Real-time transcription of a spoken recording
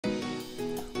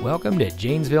Welcome to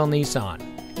Janesville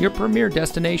Nissan, your premier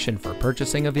destination for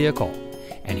purchasing a vehicle.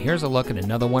 And here's a look at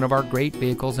another one of our great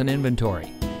vehicles in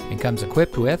inventory, and comes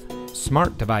equipped with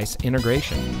smart device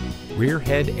integration, rear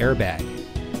head airbag,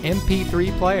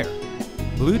 MP3 player,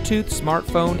 Bluetooth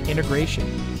smartphone integration,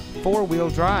 4-wheel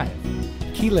drive,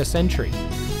 keyless entry,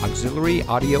 auxiliary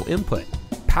audio input,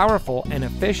 powerful and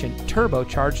efficient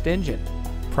turbocharged engine,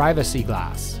 privacy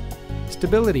glass,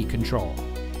 stability control,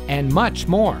 and much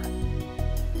more.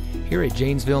 Here at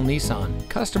Janesville Nissan,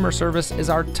 customer service is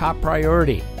our top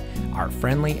priority. Our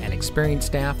friendly and experienced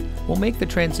staff will make the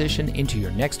transition into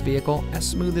your next vehicle as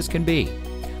smooth as can be.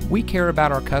 We care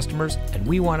about our customers, and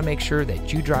we want to make sure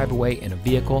that you drive away in a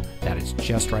vehicle that is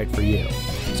just right for you.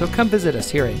 So come visit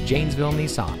us here at Janesville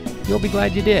Nissan. You'll be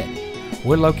glad you did.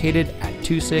 We're located at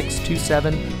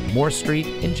 2627 Morse Street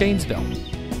in Janesville.